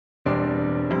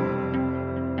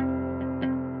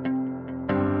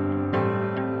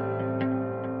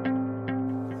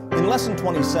In Lesson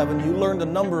 27, you learned a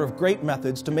number of great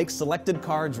methods to make selected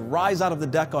cards rise out of the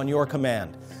deck on your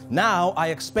command. Now, I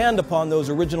expand upon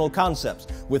those original concepts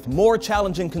with more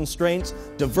challenging constraints,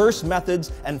 diverse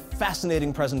methods, and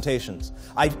fascinating presentations.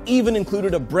 I've even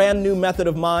included a brand new method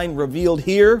of mine revealed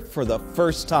here for the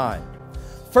first time.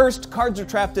 First, cards are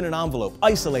trapped in an envelope,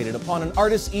 isolated upon an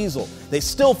artist's easel. They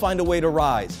still find a way to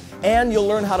rise. And you'll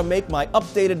learn how to make my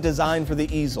updated design for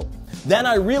the easel. Then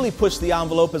I really push the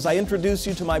envelope as I introduce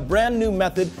you to my brand new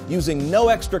method using no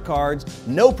extra cards,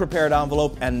 no prepared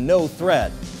envelope, and no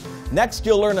thread. Next,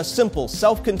 you'll learn a simple,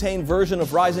 self-contained version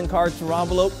of rising cards from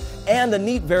envelope and a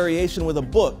neat variation with a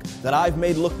book that I've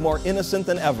made look more innocent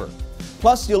than ever.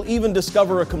 Plus, you'll even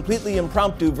discover a completely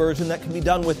impromptu version that can be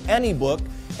done with any book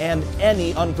and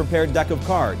any unprepared deck of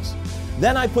cards.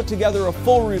 Then I put together a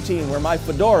full routine where my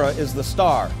fedora is the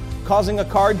star, causing a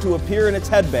card to appear in its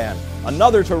headband,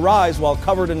 another to rise while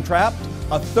covered and trapped,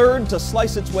 a third to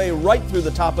slice its way right through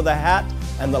the top of the hat,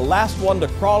 and the last one to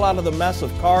crawl out of the mess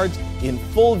of cards in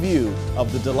full view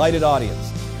of the delighted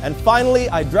audience. And finally,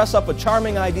 I dress up a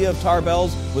charming idea of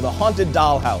Tarbell's with a haunted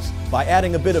dollhouse by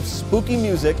adding a bit of spooky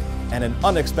music and an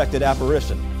unexpected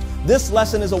apparition. This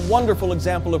lesson is a wonderful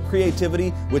example of creativity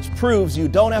which proves you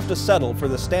don't have to settle for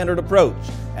the standard approach,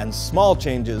 and small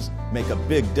changes make a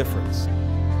big difference.